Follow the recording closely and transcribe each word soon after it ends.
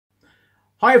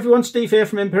Hi everyone, Steve here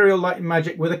from Imperial Light and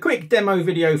Magic with a quick demo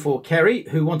video for Kerry,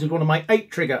 who wanted one of my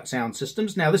 8-trigger sound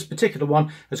systems. Now this particular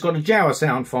one has got a Jawa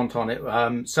sound font on it.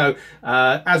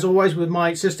 As always with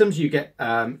my systems, you get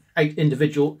 8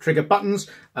 individual trigger buttons.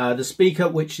 The speaker,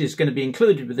 which is going to be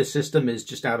included with this system, is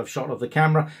just out of shot of the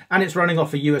camera, and it's running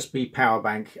off a USB power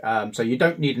bank, so you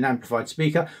don't need an amplified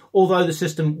speaker, although the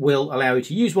system will allow you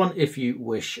to use one if you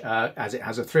wish, as it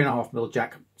has a 3.5mm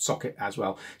jack socket as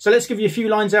well. So let's give you a few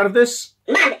lines out of this.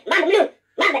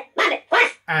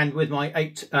 And with my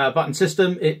 8-button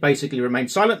system, it basically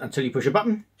remains silent until you push a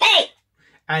button. Hey!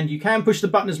 And you can push the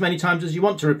button as many times as you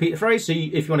want to repeat the phrase. So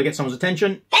if you want to get someone's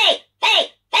attention, hey, hey,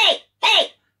 hey, hey,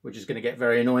 which is going to get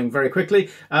very annoying very quickly.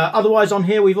 Otherwise on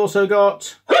here we've also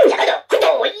got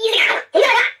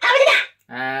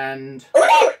and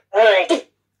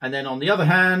then on the other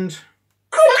hand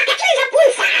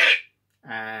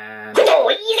and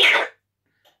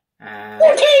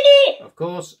of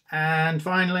course, and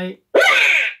finally.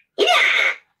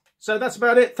 So that's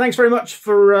about it. Thanks very much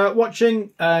for watching.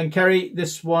 And Kerry,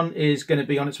 this one is going to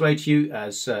be on its way to you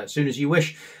as soon as you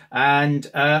wish. And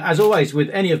as always, with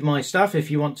any of my stuff,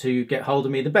 if you want to get hold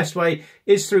of me, the best way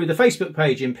is through the Facebook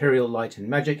page, Imperial Light and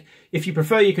Magic. If you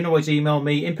prefer, you can always email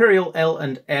me,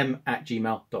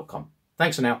 imperiallandm@gmail.com.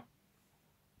 Thanks for now.